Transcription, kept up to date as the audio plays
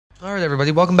Alright everybody,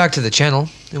 welcome back to the channel,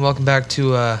 and welcome back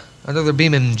to another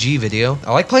BeamNG video.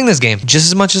 I like playing this game just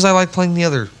as much as I like playing the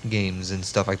other games and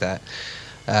stuff like that.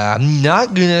 I'm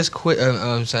not gonna quit,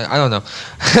 I don't know.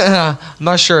 I'm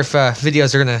not sure if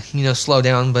videos are gonna, slow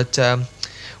down, but,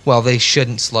 well, they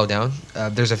shouldn't slow down.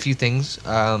 There's a few things.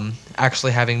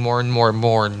 Actually having more and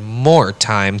more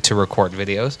time to record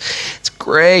videos. It's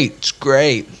great, it's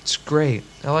great, it's great.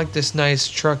 I like this nice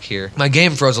truck here. My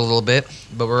game froze a little bit,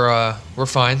 but we're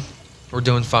fine. We're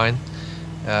doing fine.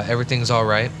 Everything's all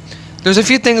right. There's a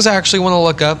few things I actually want to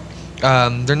look up.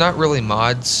 They're not really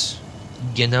mods,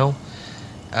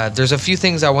 There's a few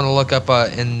things I want to look up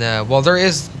well,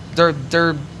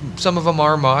 there some of them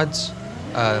are mods.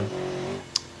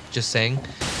 Just saying.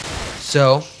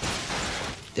 So,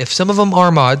 if some of them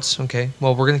are mods, okay,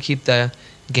 well, we're gonna keep the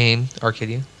game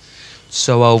Arcadia.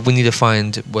 So we need to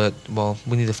find the one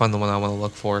I want to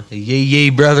look for. Yay,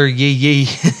 brother, yay.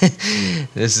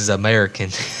 This is American.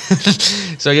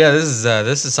 So yeah,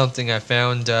 this is something I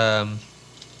found,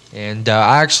 and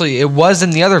actually it was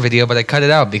in the other video, but I cut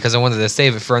it out because I wanted to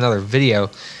save it for another video.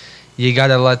 You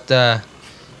gotta let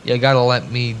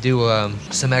me do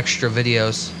some extra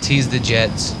videos. Tease the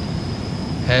Jets.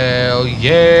 Hell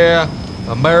yeah,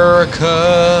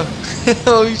 America.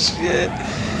 Oh shit.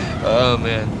 Oh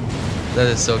man. That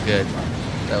is so good.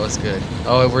 That was good.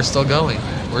 Oh, we're still going.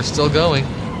 We're still going.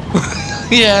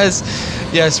 Yes.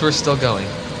 Yes, we're still going.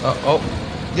 Oh.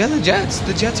 Yeah, the Jets.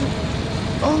 The Jets are...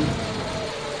 Oh.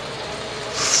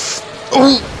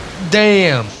 Oh.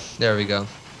 Damn. There we go.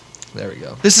 There we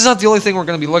go. This is not the only thing we're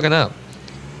going to be looking up.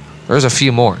 There's a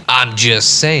few more. I'm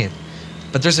just saying.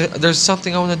 But there's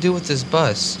something I want to do with this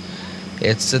bus.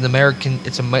 It's an American...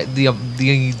 It's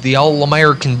the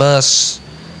all-American bus.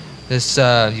 This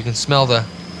you can smell the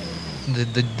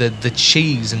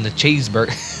cheese and the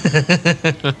cheeseburger.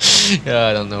 Yeah,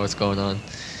 I don't know what's going on.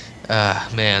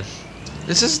 Man,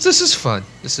 this is fun.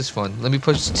 This is fun. Let me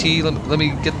push the T. Let me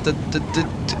get the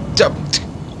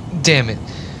damn it.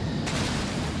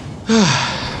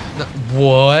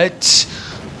 What?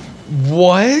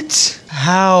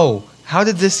 How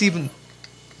did this even?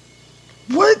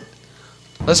 What?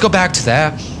 Let's go back to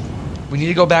that. We need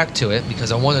to go back to it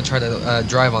because I want to try to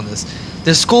drive on this.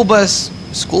 This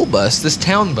this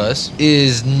town bus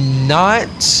is not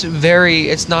very,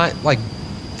 it's not like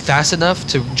fast enough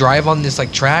to drive on this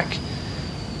like track.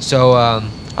 So I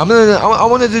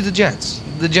want to do the Jets.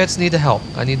 The Jets need the help.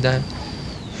 I need that.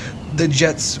 The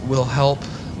Jets will help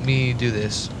me do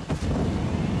this.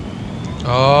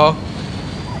 Oh,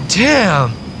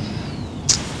 damn.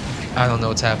 I don't know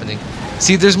what's happening.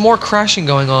 See, there's more crashing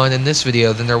going on in this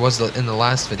video than there was in the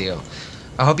last video.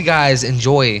 I hope you guys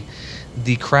enjoy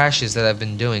the crashes that I've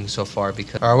been doing so far.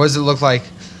 Or what does it look like?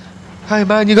 Hey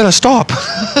man, you gotta stop.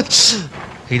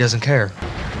 He doesn't care.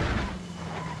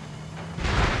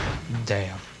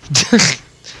 Damn. You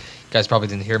guys probably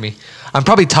didn't hear me. I'm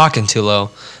probably talking too low.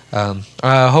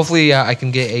 Hopefully I can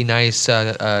get a nice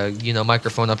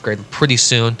microphone upgrade pretty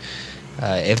soon.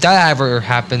 If that ever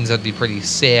happens, that'd be pretty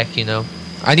sick,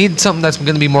 I need something that's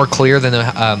going to be more clear than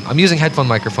I'm using headphone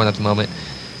microphone at the moment.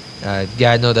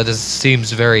 Yeah, I know that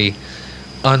seems very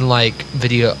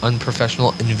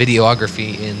unprofessional in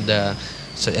videography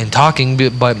and talking,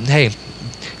 but hey,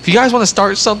 if you guys want to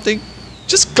start something,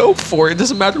 just go for it. It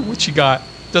doesn't matter what you got.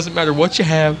 It doesn't matter what you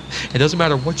have. It doesn't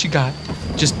matter what you got.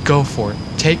 Just go for it.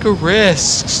 Take a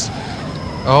risk.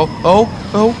 Oh,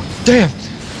 damn.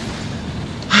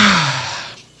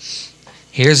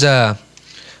 Here's a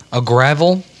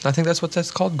gravel. I think that's what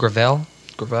that's called. Gravel.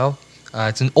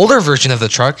 It's an older version of the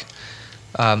truck.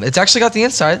 It's actually got the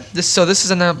inside. This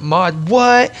is a mod.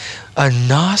 What? A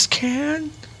NOS can?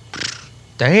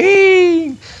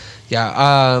 Dang.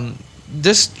 Yeah.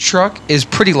 This truck is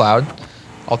pretty loud.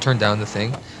 I'll turn down the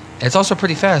thing. And it's also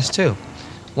pretty fast too.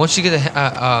 Once you get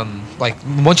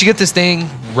once you get this thing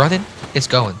running, it's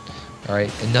going. All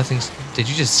right. And nothing's. Did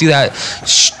you just see that?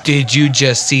 Did you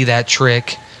just see that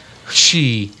trick?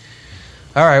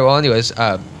 All right. Well, anyways,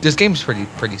 this game's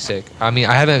pretty sick. I mean,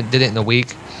 I haven't did it in a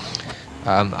week.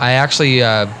 I actually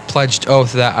pledged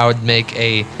oath that I would make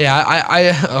a.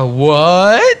 Yeah.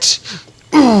 What?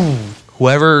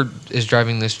 Whoever is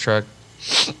driving this truck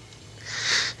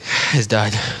has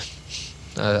died.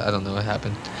 I don't know what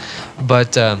happened,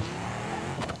 but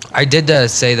I did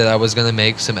say that I was gonna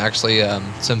make some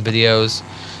videos.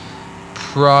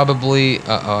 Probably.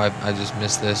 I just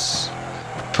missed this.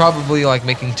 Probably like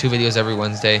making 2 videos every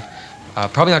Wednesday.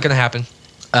 Probably not gonna happen.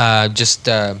 Just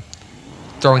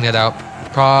throwing that out.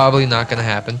 Probably not gonna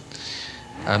happen.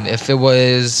 If it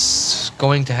was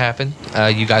going to happen,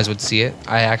 you guys would see it.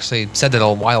 I actually said that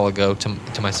a while ago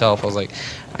to myself. I was like,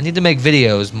 I need to make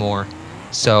videos more.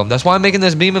 So that's why I'm making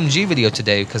this BeamNG video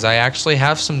today, because I actually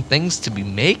have some things to be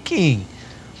making.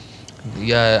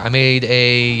 I made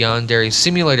a Yandere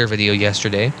simulator video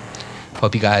yesterday.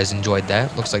 Hope you guys enjoyed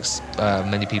that. Looks like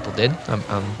many people did,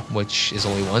 which is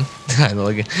only one.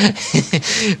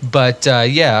 But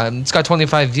yeah, it's got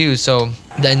 25 views. So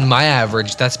then my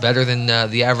average, that's better than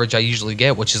the average I usually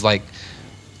get, which is like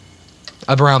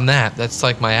around that. That's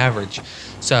like my average.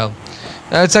 So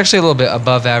it's actually a little bit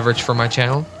above average for my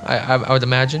channel. I would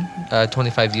imagine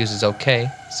 25 views is okay.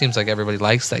 Seems like everybody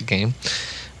likes that game.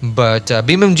 But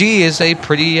BeamNG is a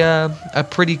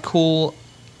pretty cool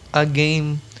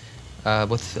game.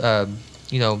 With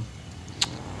you know,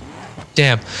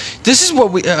 damn, this is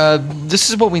what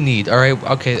we need. All right,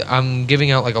 okay, I'm giving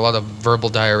out like a lot of verbal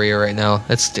diarrhea right now.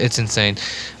 It's insane.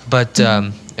 But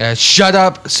shut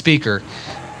up, speaker.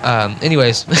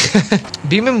 Anyways,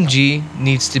 BeamNG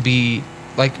needs to be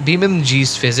like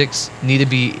BeamNG's physics need to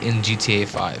be in GTA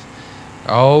 5.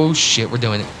 Oh shit, we're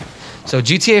doing it. So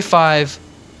GTA 5,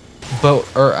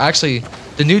 or actually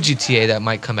the new GTA that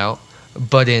might come out,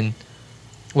 but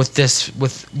with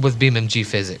BeamNG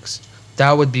physics.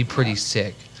 That would be pretty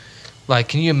sick. Like,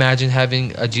 can you imagine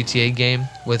having a GTA game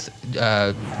with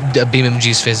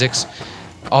BeamNG's physics?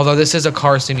 Although this is a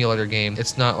car simulator game,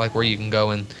 it's not like where you can go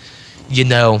and, you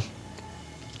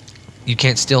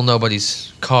can't steal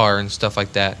nobody's car and stuff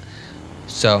like that.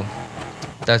 So,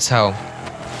 that's how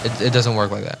it doesn't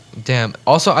work like that. Damn.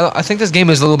 Also, I think this game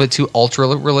is a little bit too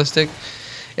ultra realistic.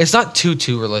 It's not too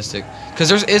realistic, because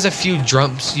there is a few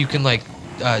jumps you can like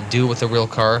do with a real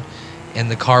car,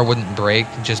 and the car wouldn't break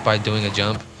just by doing a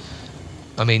jump.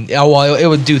 I mean, well, it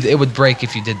would break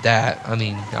if you did that. I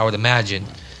mean, I would imagine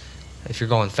if you're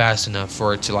going fast enough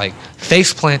for it to like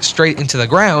face plant straight into the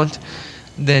ground,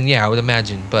 then yeah, I would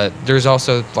imagine. But there's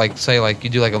also like, say like you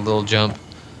do like a little jump.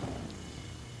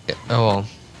 Oh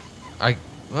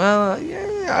well,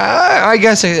 yeah, I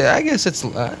guess it's.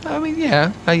 I mean,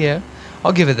 yeah,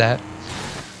 I'll give it that.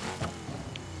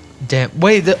 Damn.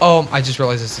 Wait. I just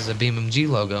realized this is a BeamNG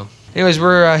logo. Anyways,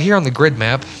 we're here on the grid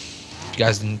map. If you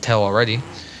guys didn't tell already.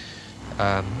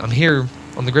 I'm here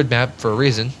on the grid map for a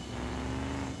reason.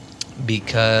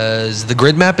 Because the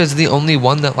grid map is the only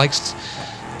one that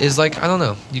is like, I don't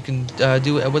know. You can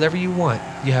do whatever you want.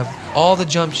 You have all the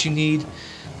jumps you need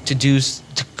to do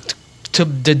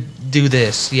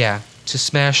this. Yeah, to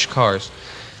smash cars.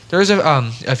 There's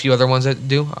a few other ones that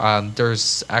do.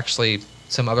 There's actually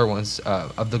some other ones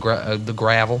of the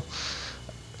gravel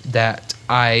that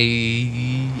I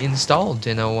installed,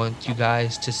 and I want you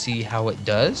guys to see how it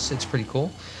does. It's pretty cool.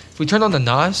 If we turn on the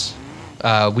NOS,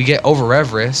 we get over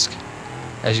rev risk,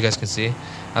 as you guys can see.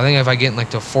 I think if I get in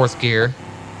like the 4th gear.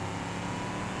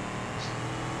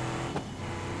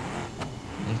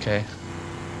 Okay.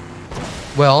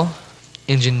 Well,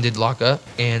 engine did lock up,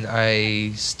 and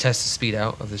I tested the speed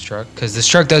out of this truck, because this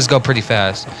truck does go pretty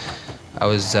fast. I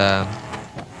was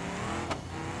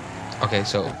okay,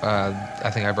 so I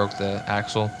think I broke the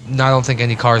axle. No, I don't think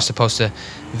any car is supposed to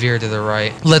veer to the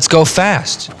right. Let's go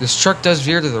fast. This truck does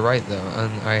veer to the right though,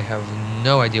 and I have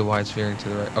no idea why it's veering to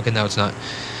the right. Okay, now it's not.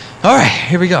 All right,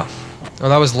 here we go. Oh,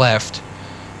 that was left.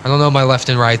 I don't know my left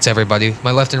and rights, everybody.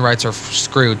 My left and rights are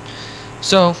screwed.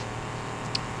 So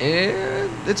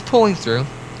it's pulling through.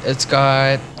 It's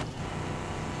got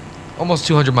almost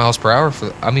 200 miles per hour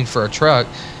for a truck.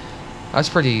 That's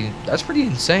pretty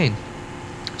insane.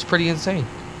 It's pretty insane.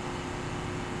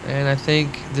 And I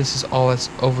think this is all that's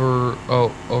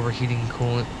overheating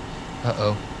coolant.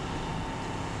 Uh-oh.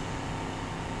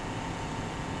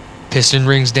 Piston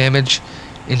rings damage.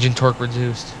 Engine torque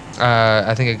reduced.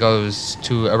 I think it goes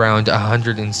to around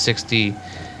 160.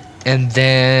 And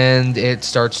then it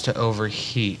starts to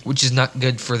overheat, which is not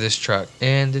good for this truck.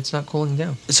 And it's not cooling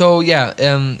down. So yeah,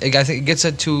 I think it gets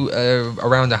it to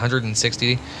around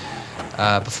 160.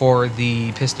 Before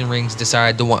the piston rings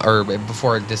decide to want, or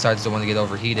before it decides to want to get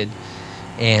overheated,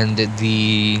 and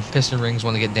the piston rings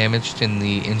want to get damaged and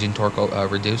the engine torque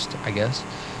reduced, I guess.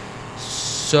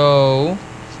 So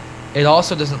it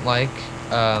also doesn't like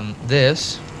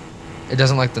this. It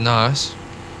doesn't like the NOS.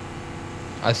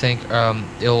 I think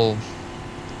it'll,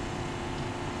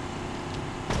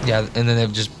 yeah, and then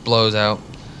it just blows out.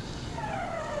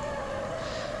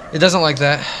 It doesn't like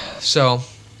that. So,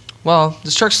 well,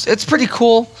 this truck's, it's pretty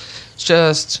cool. It's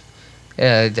just,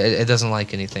 yeah, it doesn't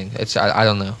like anything. I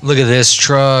don't know. Look at this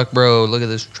truck, bro. Look at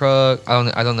this truck.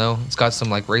 I don't know. It's got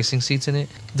some like racing seats in it.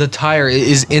 The tire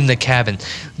is in the cabin.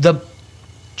 The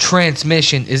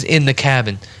transmission is in the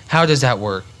cabin. How does that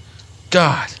work?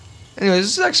 God. Anyway,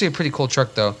 this is actually a pretty cool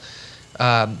truck, though.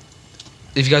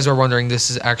 If you guys are wondering,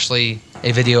 this is actually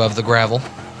a video of the gravel.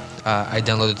 I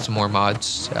downloaded some more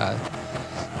mods.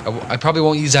 I probably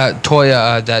won't use that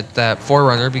that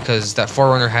 4Runner, because that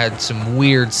 4Runner had some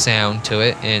weird sound to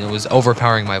it, and it was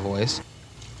overpowering my voice.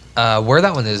 Where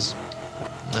that one is,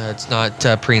 it's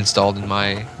not pre-installed in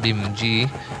my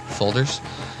BeamNG folders.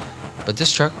 But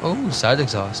this truck, oh, side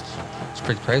exhaust. It's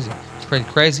pretty crazy. It's pretty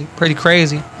crazy. Pretty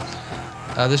crazy.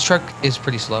 This truck is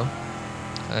pretty slow.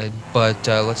 But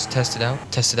let's test it out.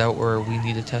 Test it out where we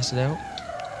need to test it out,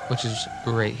 which is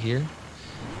right here.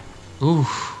 Ooh.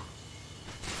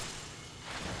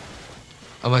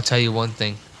 I'm gonna tell you one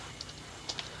thing.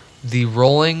 The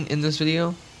rolling in this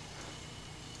video,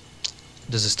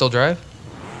 does it still drive?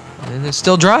 And it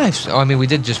still drives. Oh, I mean, we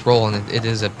did just roll, and it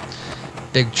is a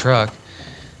big truck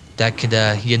that could,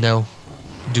 you know,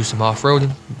 do some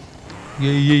off-roading.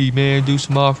 Yeah, man, do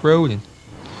some off-roading.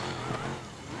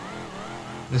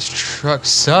 This truck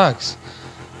sucks.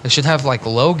 It should have, like,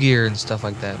 low gear and stuff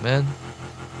like that, man.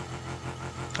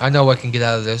 I know what can get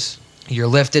out of this. Your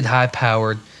lifted,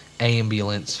 high-powered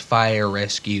ambulance fire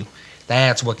rescue.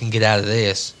 That's what can get out of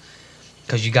this.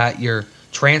 Because you got your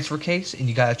transfer case and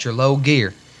you got your low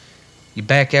gear. You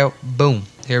back out, boom.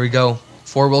 Here we go.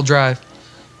 4-wheel drive.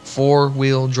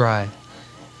 4-wheel drive.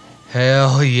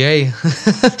 Hell yeah.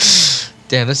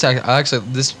 Damn, this actually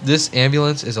this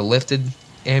ambulance is a lifted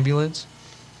ambulance.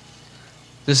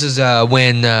 This is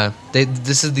when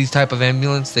this is these type of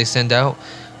ambulance they send out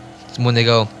when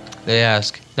they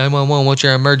ask 911, what's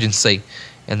your emergency?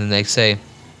 And then they say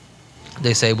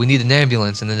we need an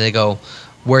ambulance, and then they go,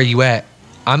 where are you at?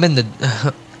 I'm in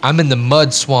the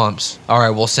mud swamps. All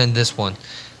right, we'll send this one.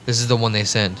 This is the one they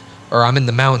send. Or I'm in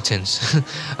the mountains.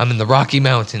 I'm in the Rocky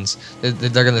Mountains.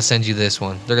 They're gonna send you this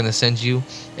one. They're gonna send you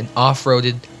an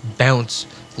off-roaded, bounce,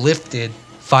 lifted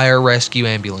fire rescue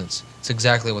ambulance. It's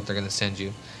exactly what they're gonna send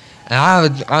you. And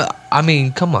I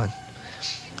mean, come on,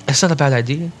 it's not a bad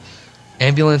idea.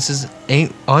 Ambulances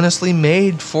ain't honestly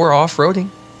made for off-roading.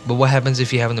 But what happens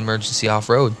if you have an emergency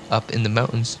off-road up in the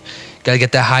mountains? Gotta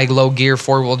get that high-low gear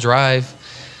 4-wheel drive.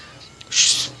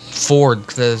 Ford,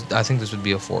 I think this would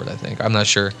be a Ford, I think. I'm not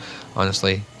sure,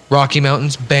 honestly. Rocky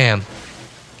Mountains, bam.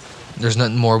 There's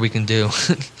nothing more we can do.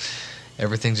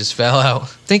 Everything just fell out.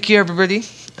 Thank you, everybody,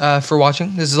 for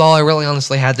watching. This is all I really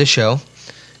honestly had to show.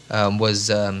 Was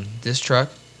this truck,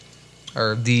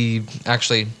 or the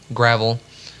actually gravel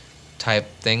type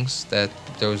things that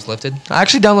there was lifted. I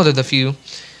actually downloaded a few.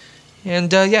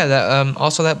 And yeah, that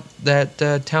also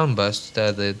that town bus,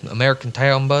 the American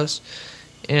town bus,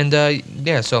 and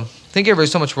yeah. So thank you everybody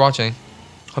so much for watching.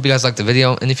 Hope you guys liked the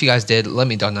video, and if you guys did, let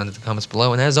me know down in the comments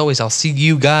below. And as always, I'll see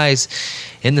you guys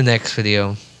in the next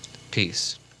video.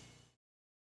 Peace.